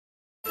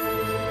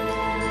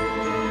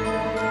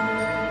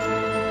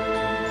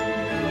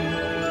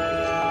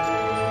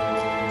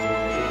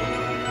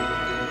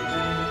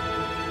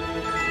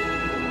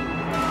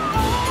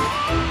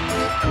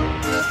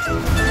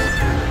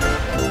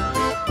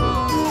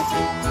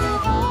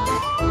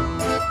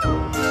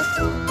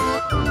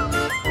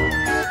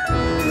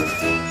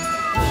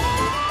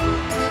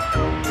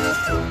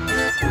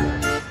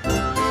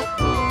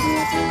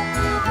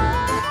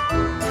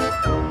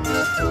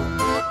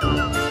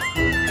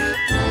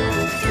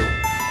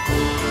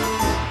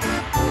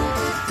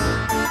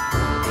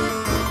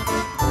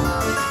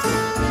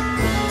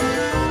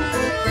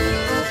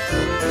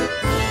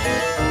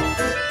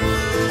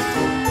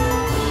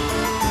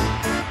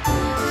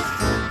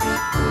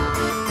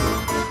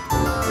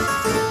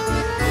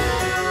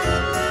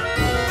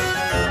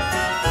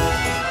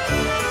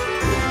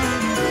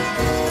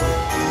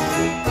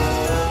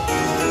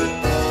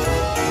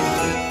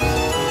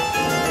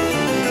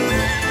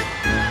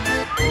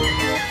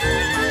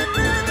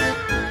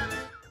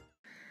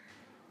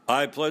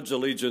I pledge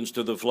allegiance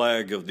to the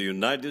flag of the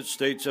United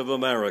States of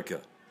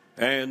America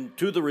and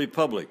to the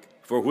republic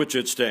for which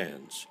it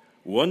stands,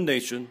 one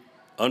nation,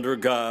 under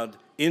God,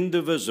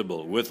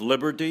 indivisible, with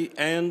liberty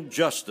and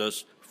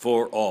justice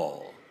for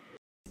all.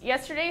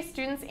 Yesterday,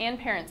 students and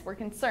parents were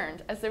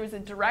concerned as there was a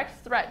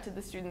direct threat to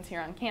the students here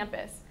on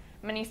campus.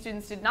 Many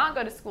students did not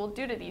go to school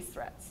due to these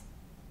threats.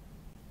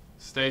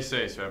 Stay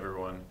safe,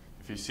 everyone.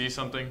 If you see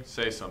something,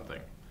 say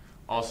something.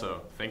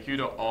 Also, thank you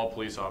to all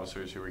police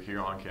officers who are here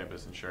on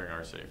campus ensuring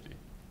our safety.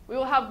 We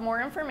will have more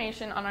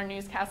information on our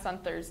newscast on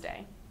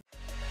Thursday.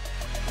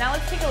 Now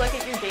let's take a look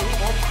at your daily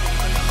bulletin.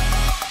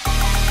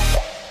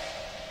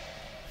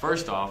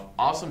 First off,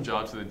 awesome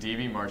job to the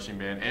DV Marching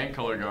Band and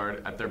Color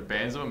Guard at their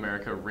Bands of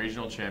America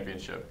Regional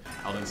Championship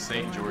held in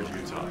St. George,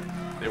 Utah.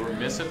 They were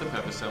missed at the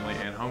pep assembly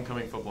and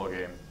homecoming football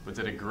game, but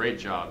did a great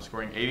job,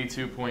 scoring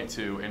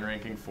 82.2 and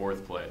ranking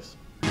 4th place.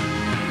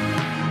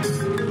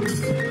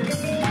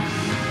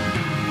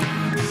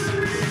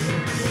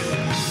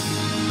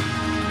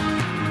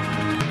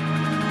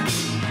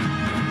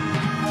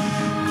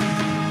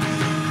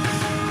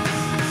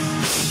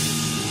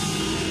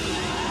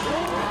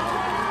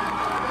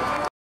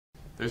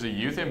 There's a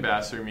Youth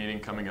Ambassador meeting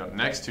coming up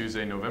next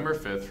Tuesday, November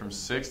 5th from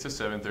 6 to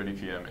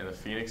 7:30 p.m. in the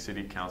Phoenix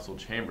City Council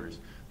Chambers,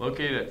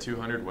 located at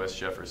 200 West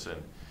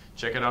Jefferson.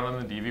 Check it out on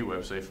the DV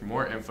website for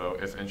more info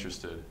if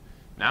interested.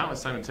 Now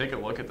it's time to take a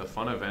look at the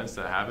fun events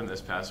that happened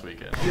this past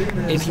weekend.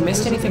 If you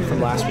missed anything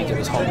from last week, it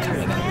was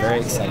homecoming and a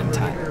very exciting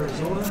time.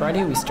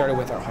 Friday we started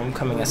with our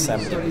homecoming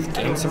assembly with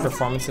games and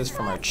performances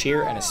from our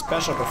cheer and a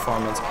special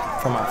performance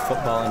from our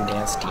football and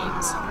dance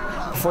teams.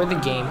 Before the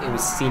game, it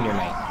was senior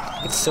night.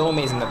 It's so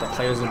amazing that the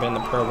players who have been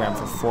in the program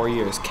for 4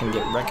 years can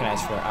get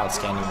recognized for their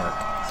outstanding work.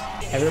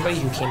 Everybody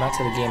who came out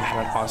to the game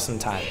had an awesome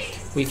time.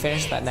 We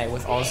finished that night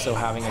with also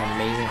having an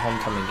amazing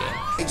homecoming game,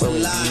 where it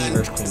was Dvtv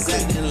versus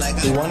Queen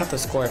Creek. We won with a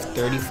score of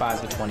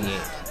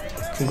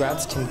 35-28.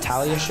 Congrats to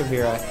Natalia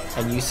Shavira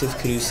and Yusuf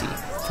Kudusi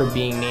for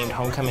being named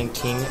homecoming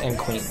king and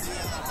queen.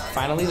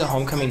 Finally, the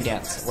homecoming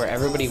dance, where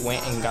everybody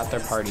went and got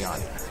their party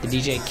on. The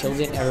DJ killed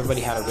it and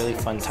everybody had a really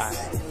fun time.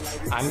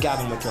 I'm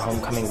Gavin with your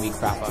homecoming week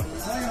wrap-up.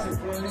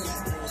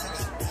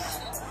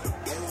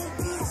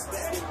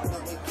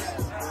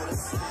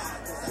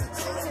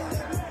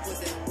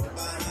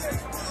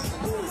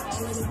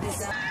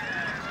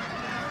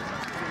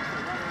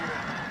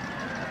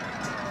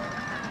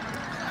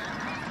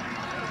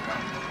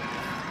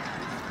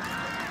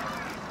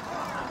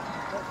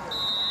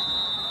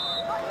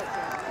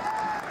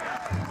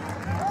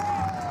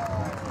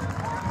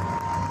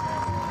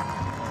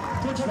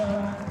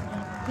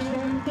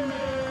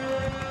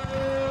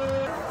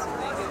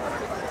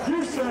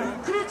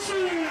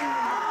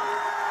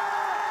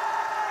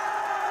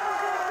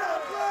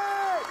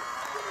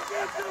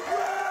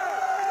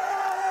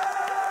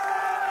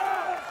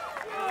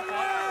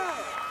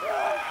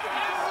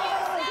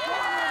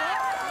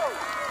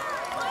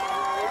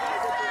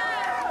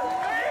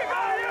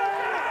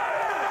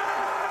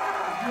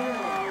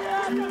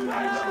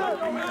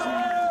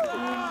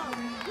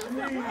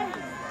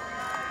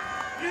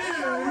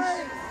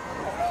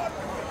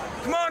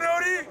 Come on,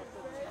 Odie!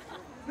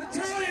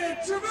 Natalia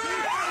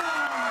Shavira!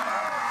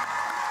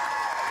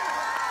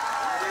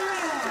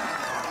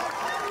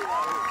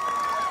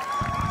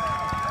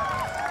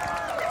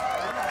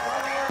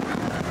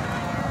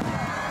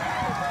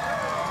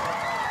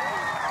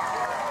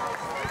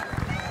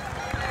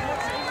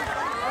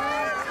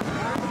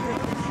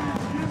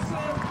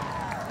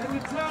 And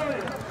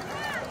Natalia,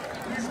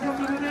 please come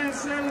to the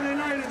dance Saturday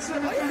night at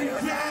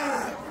 7:30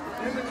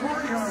 p.m. in the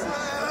courtyard.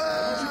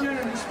 Once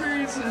again,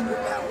 experiencing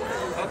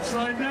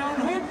upside down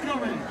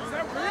homecoming.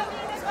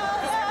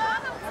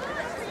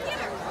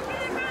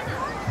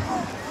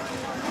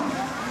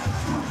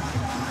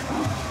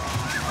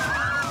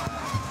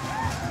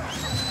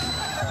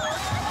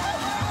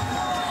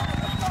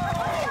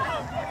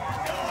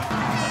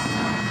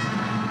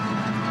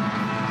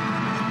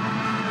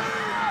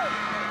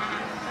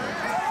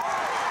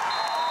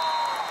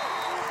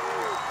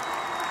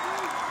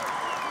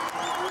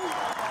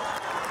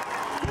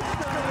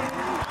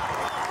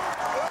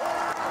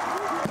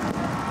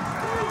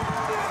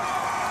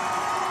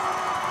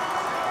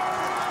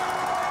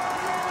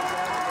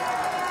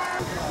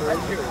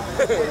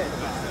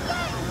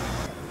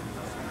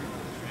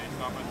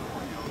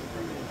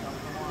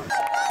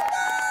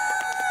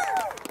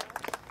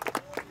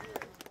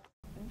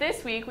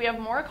 This week, we have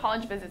more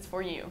college visits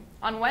for you.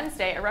 On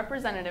Wednesday, a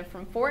representative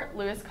from Fort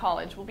Lewis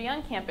College will be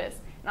on campus,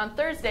 and on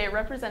Thursday,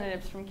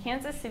 representatives from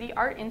Kansas City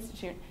Art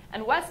Institute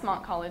and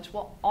Westmont College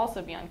will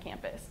also be on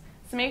campus.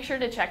 So make sure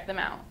to check them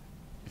out.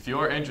 If you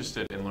are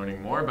interested in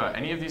learning more about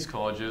any of these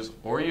colleges,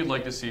 or you'd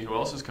like to see who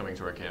else is coming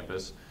to our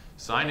campus,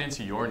 sign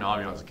into your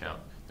Naviance account.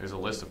 There's a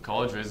list of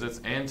college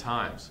visits and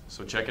times,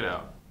 so check it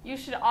out. You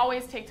should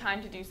always take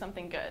time to do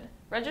something good.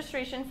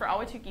 Registration for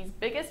Ahwatukee's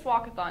biggest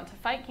walkathon to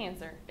fight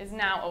cancer is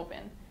now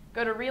open.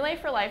 Go to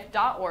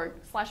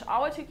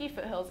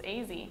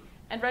relayforlife.org/AhwatukeeFoothillsAZ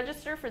and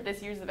register for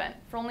this year's event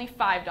for only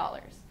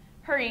 $5.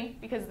 Hurry,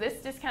 because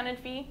this discounted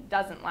fee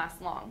doesn't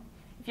last long.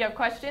 If you have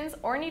questions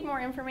or need more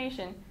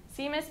information,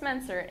 see Miss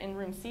Menser in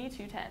room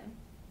C210.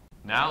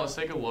 Now let's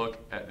take a look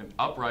at an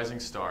uprising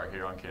star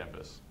here on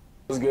campus.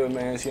 What's good,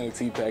 man? It's Young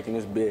T-Pack in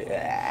this bit.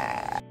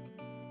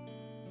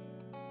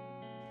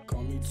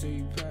 Call me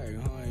T-Pack,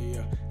 huh?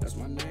 Yeah, that's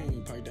my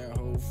name. Pipe that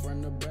whole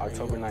front to back.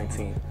 October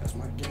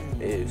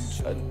 19th is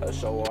a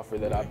show offer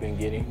that I've been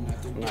getting.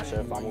 I'm not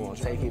sure if I'm going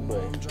to take it,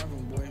 but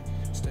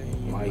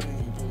might.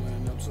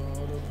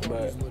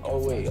 But,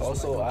 oh wait,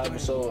 also I have a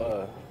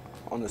show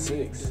on the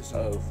 6th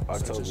of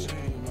October.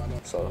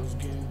 So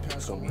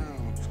it's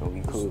gonna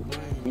be cool.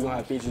 We're gonna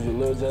have features with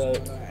Lil Jug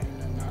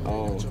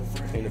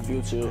in the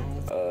future.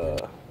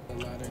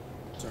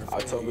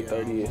 October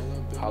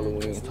 30th,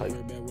 Halloween type.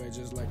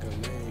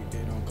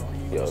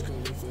 Yup.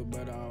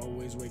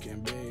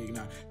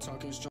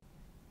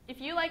 If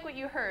you like what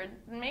you heard,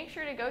 then make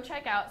sure to go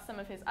check out some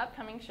of his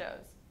upcoming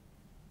shows.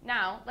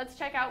 Now, let's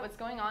check out what's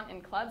going on in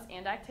clubs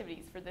and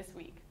activities for this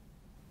week.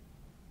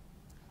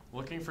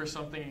 Looking for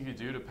something you could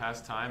do to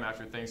pass time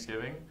after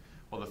Thanksgiving?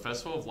 Well, the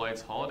Festival of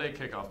Lights Holiday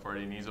Kickoff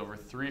Party needs over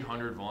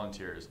 300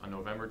 volunteers on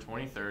November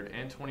 23rd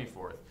and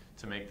 24th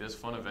to make this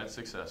fun event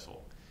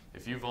successful.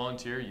 If you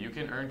volunteer, you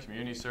can earn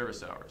community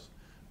service hours.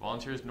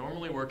 Volunteers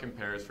normally work in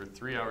pairs for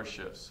 3-hour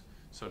shifts.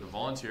 So to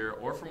volunteer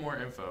or for more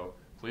info,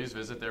 please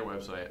visit their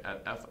website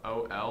at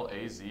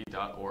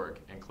folaz.org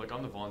and click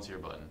on the volunteer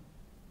button.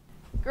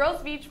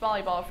 Girls Beach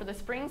Volleyball for the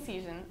spring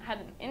season had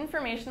an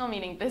informational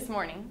meeting this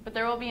morning, but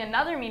there will be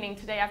another meeting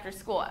today after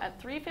school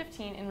at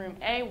 3:15 in room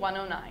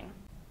A109.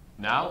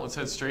 Now let's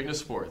head straight into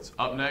sports.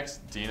 Up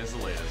next, Dean has the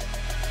latest.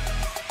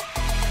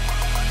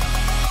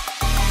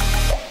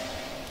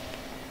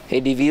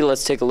 Hey DV,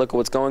 let's take a look at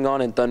what's going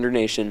on in Thunder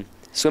Nation.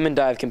 Swim and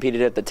dive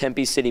competed at the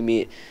Tempe City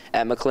meet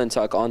at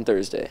McClintock on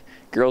Thursday.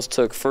 Girls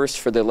took first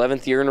for the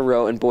 11th year in a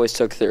row and boys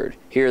took third.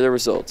 Here are the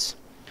results.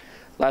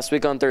 Last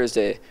week on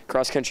Thursday,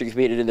 cross country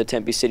competed in the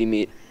Tempe City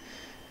meet.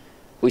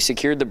 We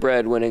secured the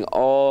bread, winning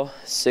all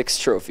 6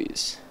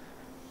 trophies.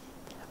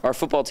 Our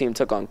football team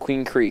took on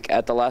Queen Creek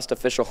at the last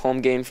official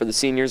home game for the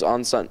seniors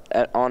on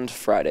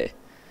Friday.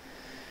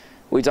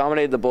 We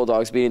dominated the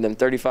Bulldogs, beating them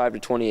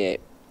 35-28.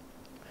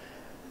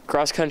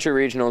 Cross country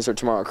regionals are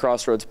tomorrow at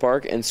Crossroads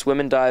Park, and swim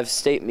and dive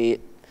state meet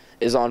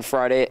is on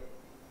Friday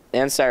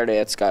and Saturday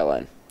at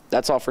Skyline.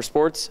 That's all for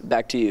sports.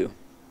 Back to you.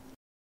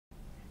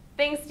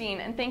 Thanks, Dean,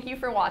 and thank you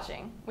for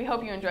watching. We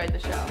hope you enjoyed the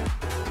show.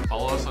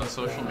 Follow us on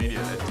social media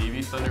at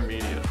DV Thunder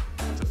Media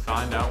to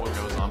find out what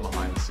goes on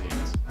behind the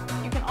scenes.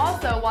 You can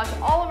also watch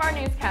all of our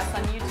newscasts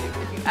on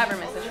YouTube if you ever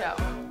miss a show.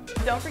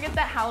 Don't forget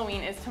that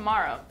Halloween is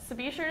tomorrow, so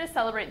be sure to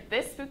celebrate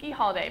this spooky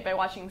holiday by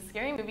watching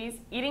scary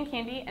movies, eating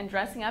candy, and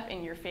dressing up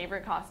in your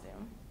favorite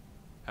costume.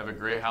 Have a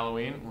great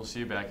Halloween. We'll see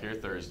you back here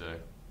Thursday.